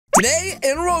Today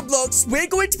in Roblox, we're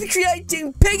going to be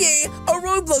creating Piggy a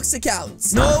Roblox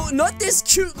account. No, not this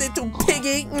cute little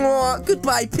Piggy. Aw,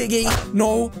 goodbye, Piggy.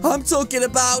 No, I'm talking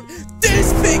about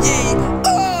this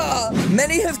Piggy.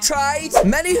 Many have tried,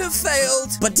 many have failed,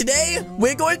 but today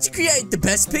we're going to create the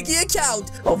best Piggy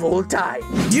account of all time.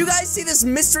 Do you guys see this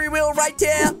mystery wheel right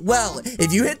here? Well,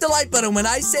 if you hit the like button when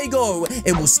I say go,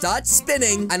 it will start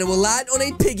spinning and it will land on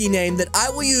a Piggy name that I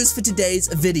will use for today's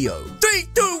video. 3,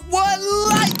 2, 1,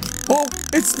 like! Oh,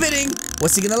 it's spinning.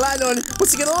 What's he gonna land on?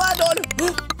 What's he gonna land on?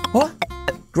 What?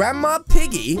 Grandma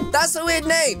Piggy? That's a weird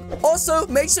name. Also,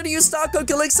 make sure to use star code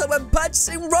Calixo when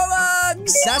purchasing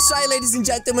Roblox. That's right, ladies and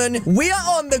gentlemen. We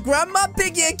are on the Grandma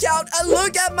Piggy account, and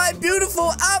look at my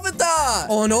beautiful avatar.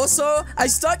 Oh, and also, I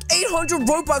stuck 800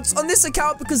 Robux on this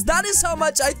account because that is how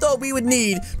much I thought we would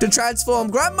need to transform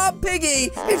Grandma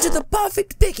Piggy into the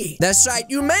perfect Piggy. That's right.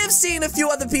 You may have seen a few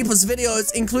other people's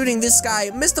videos, including this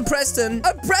guy, Mr. Preston.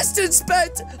 And Preston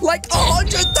spent like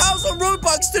 100,000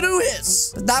 Robux to do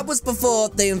his. That was before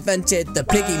they invented the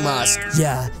Piggy mask.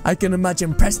 Yeah, I can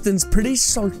imagine Preston's pretty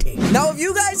salty. Now, if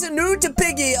you guys are new to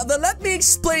Piggy, then let me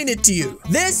explain it to you.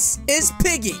 This is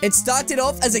Piggy. It started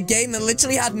off as a game that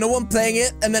literally had no one playing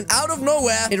it, and then out of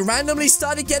nowhere, it randomly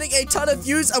started getting a ton of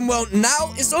views, and well,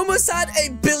 now it's almost had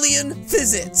 1 billion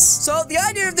visits. So the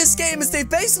idea of this game is they've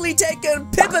basically taken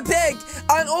Peppa Pig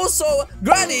and also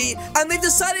Granny, and they've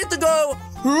decided to go...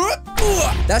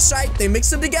 That's right, they mixed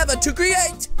them together to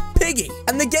create Piggy.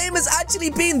 And the game has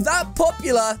actually been that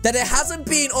popular that it hasn't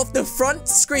been off the front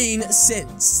screen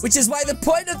since. Which is why the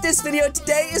point of this video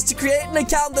today is to create an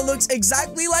account that looks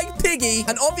exactly like Piggy.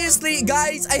 And obviously,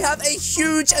 guys, I have a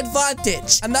huge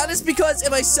advantage. And that is because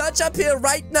if I search up here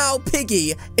right now,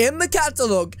 Piggy, in the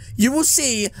catalog, you will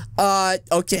see,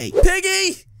 okay.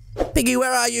 Piggy! Piggy,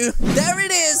 where are you? There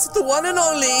it is, the one and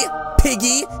only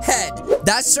Piggy head.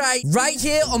 That's right, right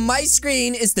here on my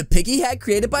screen is the Piggy head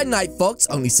created by Nightfox,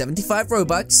 only 75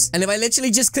 Robux. And if I literally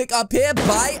just click up here,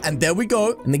 buy, and there we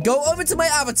go. And then go over to my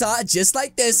avatar, just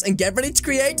like this, and get ready to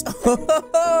create.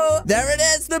 There it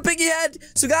is, the Piggy head.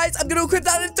 So guys, I'm gonna equip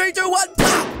that in 3, 2, 1,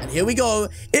 pow! And here we go.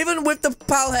 Even with the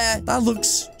pal hair, that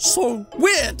looks so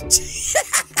weird.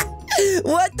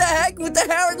 What the heck with the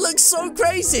hair? It looks so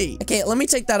crazy. Okay, let me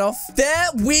take that off. There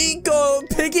we go.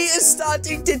 Piggy is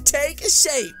starting to take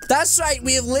shape. That's right.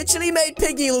 We have literally made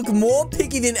Piggy look more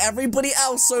Piggy than everybody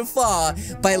else so far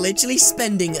by literally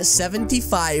spending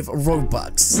 75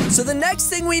 Robux. So the next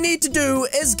thing we need to do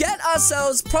is get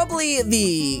ourselves probably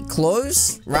the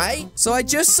clothes, right? So I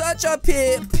just search up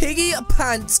here, Piggy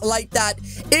pants like that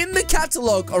in the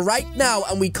catalog right now,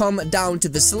 and we come down to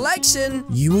the selection.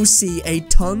 You will see a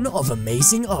ton of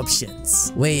amazing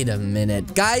options. Wait a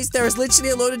minute. Guys, there is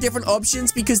literally a load of different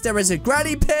options because there is a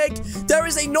granny pig, there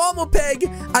is a normal pig,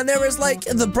 and there is like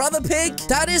the brother pig.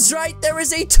 That is right. There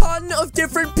is a ton of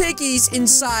different piggies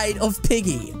inside of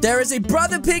Piggy. There is a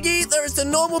brother piggy, there is the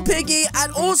normal piggy,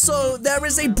 and also there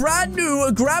is a brand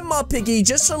new Grandma Piggy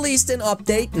just released in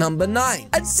update number 9.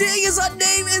 And seeing as our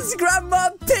name is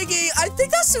Grandma Piggy, I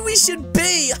think that's who we should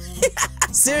be.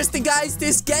 Seriously, guys,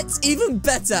 this gets even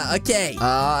better. Okay,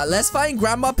 let's find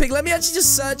Grandma Pig. Let me actually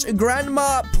just search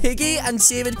Grandma Piggy and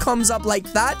see if it comes up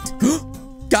like that.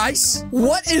 Guys,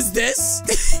 what is this?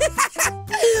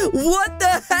 What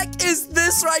the heck is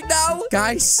this right now?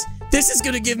 Guys, this is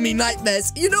gonna give me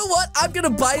nightmares. You know what? I'm gonna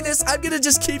buy this. I'm gonna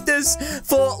just keep this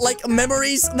for, like,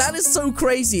 memories. That is so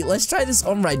crazy. Let's try this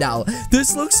on right now.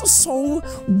 This looks so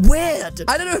weird.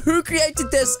 I don't know who created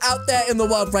this out there in the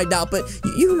world right now, but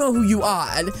you know who you are.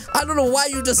 And I don't know why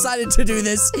you decided to do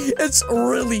this. It's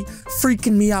really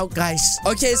freaking me out, guys.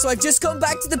 Okay, so I've just come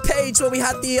back to the page where we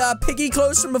had the Piggy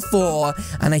clothes from before.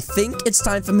 And I think it's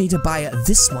time for me to buy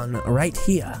this one right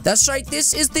here. That's right.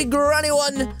 This is the granny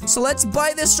one. So let's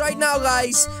buy this right now,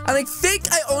 guys. And I think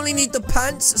I only need the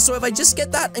pants, so if I just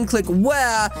get that and click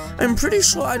wear, I'm pretty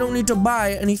sure I don't need to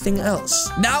buy anything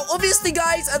else. Now, obviously,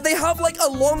 guys, they have like a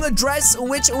longer dress,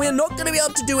 which we're not going to be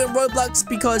able to do in Roblox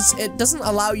because it doesn't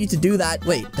allow you to do that.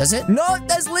 Wait, does it? No,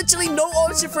 there's literally no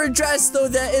option for a dress, though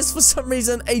there is for some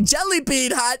reason a jelly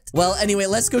bean hat. Well, anyway,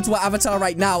 let's go to our avatar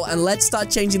right now and let's start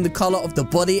changing the color of the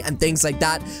body and things like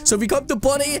that. So if we come to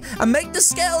body and make the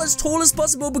scale as tall as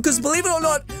possible, because believe it or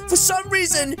not, for some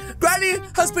reason, Granny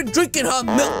has been drinking her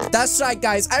milk. That's right,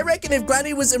 guys. I reckon if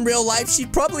Granny was in real life,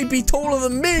 she'd probably be taller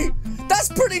than me. That's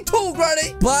pretty tall,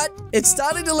 Granny. But it's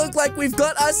starting to look like we've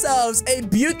got ourselves a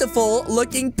beautiful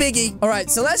looking Piggy. All right,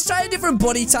 so let's try a different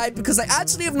body type because I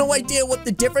actually have no idea what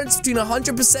the difference between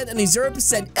 100% and a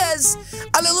 0% is.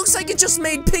 And it looks like it just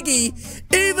made Piggy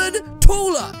even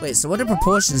taller. Wait, so what do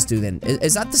proportions do then?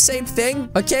 Is that the same thing?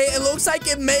 Okay, it looks like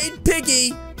it made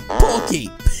Piggy Porky.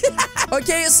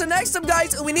 Okay, so next up,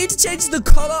 guys, we need to change the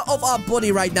color of our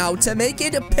body right now to make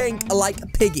it pink like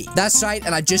Piggy. That's right,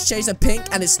 and I just changed the pink,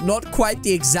 and it's not quite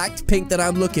the exact pink that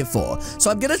I'm looking for. So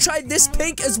I'm gonna try this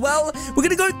pink as well. We're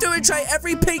gonna go through and try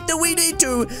every pink that we need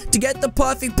to get the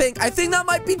perfect pink. I think that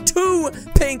might be too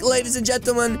pink, ladies and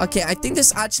gentlemen. Okay, I think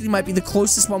this actually might be the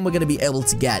closest one we're gonna be able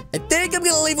to get. I think I'm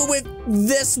gonna leave it with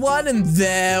this one, and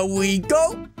there we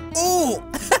go. Oh,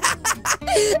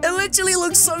 it literally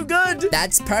looks so good.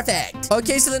 That's perfect.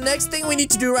 Okay, so the next thing we need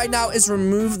to do right now is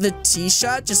remove the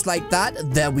t-shirt just like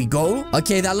that. There we go.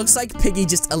 Okay, that looks like Piggy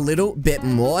just a little bit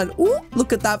more. And oh,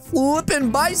 look at that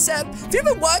flipping bicep. Have you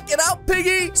been working out,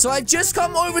 Piggy? So I just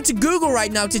come over to Google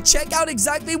right now to check out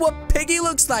exactly what Piggy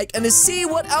looks like and to see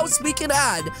what else we can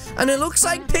add. And it looks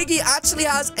like Piggy actually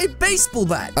has a baseball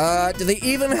bat. Do they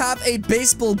even have a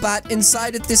baseball bat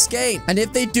inside of this game? And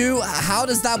if they do, how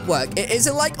does that work? Is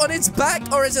it like on its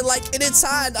back or is it like in its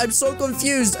hand? I'm so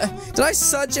confused. Did I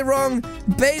search it wrong?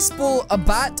 Baseball, a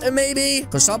bat, maybe?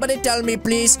 Could somebody tell me,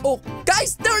 please? Oh,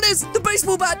 guys, there it is, the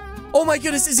baseball bat. Oh my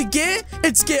goodness, is it gear?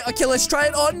 It's gear. Okay, let's try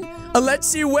it on. And let's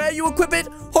see where you equip it.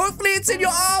 Hopefully it's in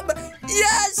your arm.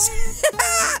 Yes!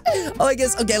 Oh, I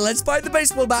guess. Okay, let's find the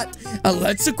baseball bat. And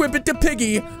let's equip it to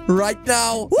Piggy right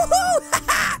now. Woohoo!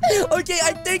 Okay,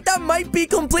 I think that might be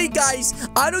complete, guys.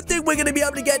 I don't think we're going to be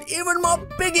able to get even more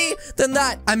Piggy than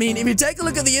that. I mean, if you take a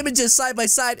look at the images side by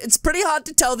side, it's pretty hard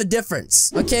to tell the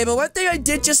difference. Okay, but one thing I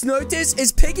did just notice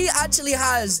is Piggy actually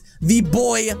has the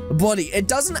boy body. It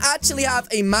doesn't actually have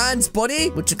a man's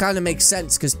body, which kind of makes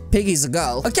sense because Piggy's a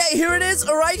girl. Okay, here it is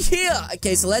right here.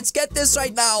 Okay, so let's get this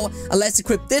right now and let's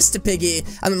equip this to Piggy,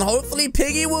 and then hopefully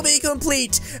Piggy will be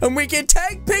complete and we can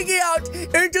take Piggy out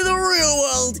into the real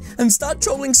world and start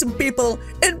trolling some people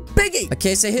in Piggy.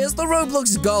 Okay, so here's the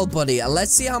Roblox girl body, and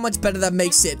let's see how much better that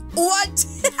makes it. What?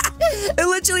 It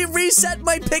literally reset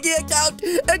my Piggy account.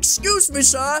 Excuse me,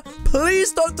 sir.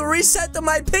 Please don't reset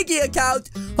my Piggy account.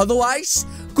 Otherwise,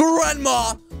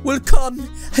 Grandma will come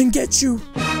and get you.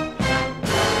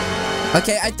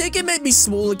 Okay, I think it made me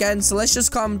small again, so let's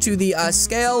just come to the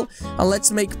scale, and let's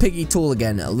make Piggy tall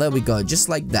again. There we go, just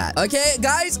like that. Okay,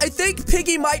 guys, I think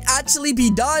Piggy might actually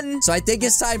be done, so I think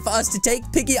it's time for us to take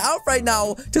Piggy out right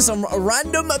now to some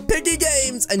random Piggy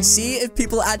games and see if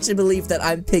people actually believe that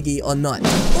I'm Piggy or not. Ooh,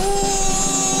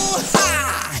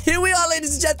 ha! Here we are,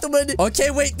 ladies and gentlemen.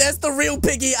 Okay, wait, there's the real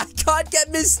Piggy. I can't get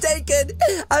mistaken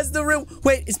as the real...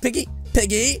 Wait, is Piggy...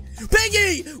 Piggy?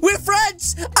 Piggy! We're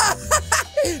friends!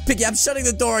 Piggy, I'm shutting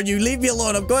the door on you. Leave me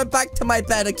alone. I'm going back to my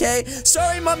bed, okay?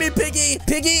 Sorry, Mommy Piggy.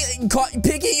 Piggy,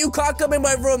 you can't come in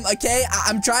my room, okay?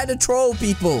 I'm trying to troll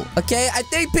people, okay? I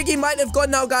think Piggy might have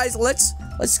gone now, guys. Let's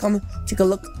come take a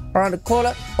look around the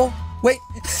corner. Oh, wait.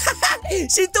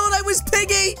 She thought I was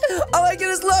Piggy. Oh my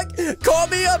goodness, look. Call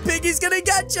me up. Piggy's gonna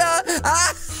get ya.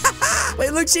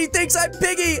 Wait, look, she thinks I'm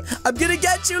Piggy. I'm gonna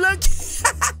get you, look.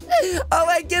 Oh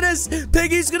my goodness,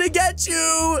 Piggy's gonna get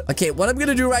you. Okay, what I'm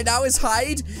gonna do right now is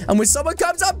hide, and when someone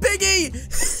comes up, Piggy.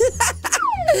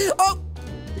 Oh,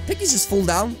 Piggy's just fall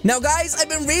down. Now, guys, I've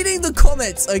been reading the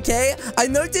comments, okay? I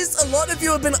noticed a lot of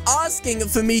you have been asking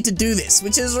for me to do this,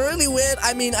 which is really weird.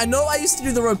 I mean, I know I used to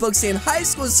do the Roblox in high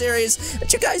school series,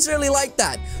 but you guys really like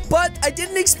that. But I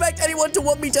didn't expect anyone to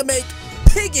want me to make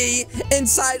Piggy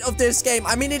inside of this game.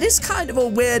 I mean, it is kind of a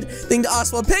weird thing to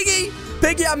ask for. Piggy,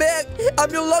 I'm here.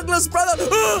 I'm your long lost brother.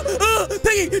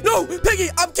 Piggy, no, Piggy,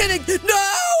 I'm kidding.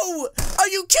 No! Are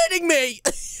you kidding me?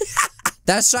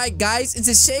 That's right, guys. It's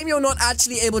a shame you're not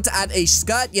actually able to add a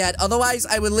skirt yet. Otherwise,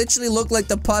 I would literally look like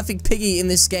the perfect Piggy in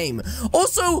this game.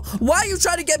 Also, why are you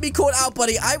trying to get me caught out,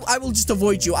 buddy? I will just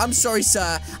avoid you. I'm sorry,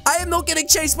 sir. I am not getting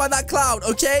chased by that cloud,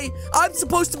 okay? I'm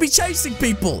supposed to be chasing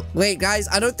people. Wait, guys.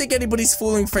 I don't think anybody's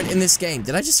falling for it in this game.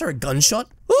 Did I just hear a gunshot?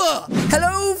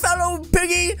 Hello, fellow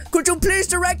Piggy. Could you please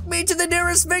direct me to the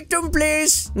nearest victim,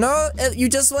 please? No? You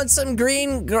just want some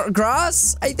green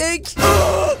grass, I think?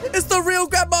 It's the real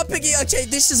Grandma Piggy. Okay,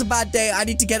 this is a bad day. I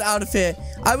need to get out of here.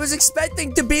 I was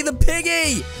expecting to be the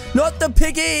Piggy, not the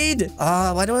Piggied.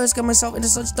 Why do I always get myself into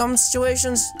such dumb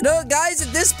situations? No, guys,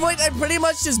 at this point, I'm pretty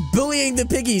much just bullying the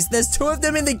Piggies. There's 2 of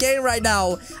them in the game right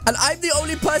now, and I'm the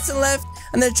only person left,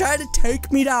 and they're trying to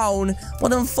take me down.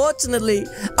 But unfortunately,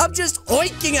 I'm just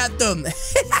oinking at them.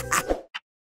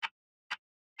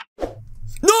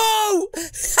 No!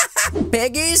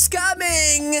 Piggy's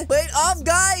coming! Wait off,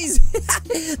 guys!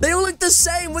 They all look the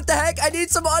same. What the heck? I need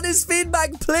some honest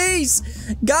feedback, please!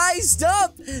 Guys,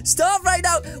 stop! Stop right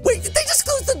now! Wait, did they just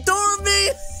close the door on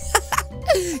me?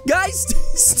 Guys,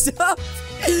 stop!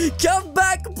 Come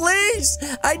back, please!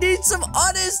 I need some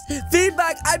honest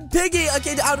feedback. I'm Piggy.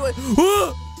 Okay, how do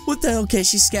I... What the hell? Okay,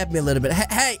 she scared me a little bit.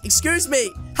 Hey, excuse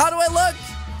me. How do I look?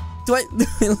 Do I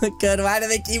look good? Why do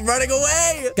they keep running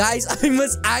away? Guys, I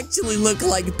must actually look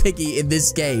like Piggy in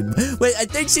this game. Wait, I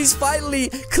think she's finally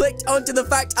clicked onto the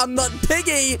fact I'm not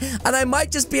Piggy, and I might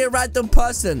just be a random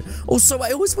person. Also, I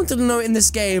always wanted to know in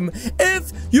this game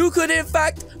if you could, in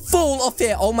fact, fall off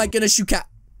here. Oh my goodness, you can't.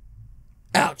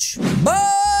 Ouch.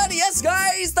 But yes,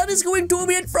 guys, that is going to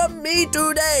be it from me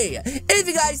today. If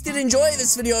you guys did enjoy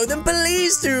this video, then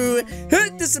please do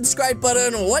hit the subscribe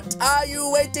button. What are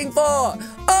you waiting for?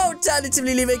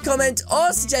 Alternatively, leave a comment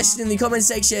or suggestion in the comment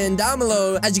section down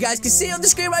below. As you guys can see on the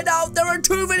screen right now, there are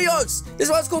 2 videos. This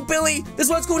one's called Billy. This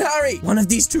one's called Harry. One of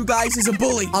these 2 guys is a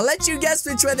bully. I'll let you guess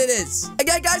which one it is.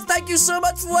 Again, guys, thank you so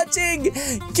much for watching.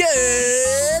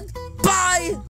 Goodbye.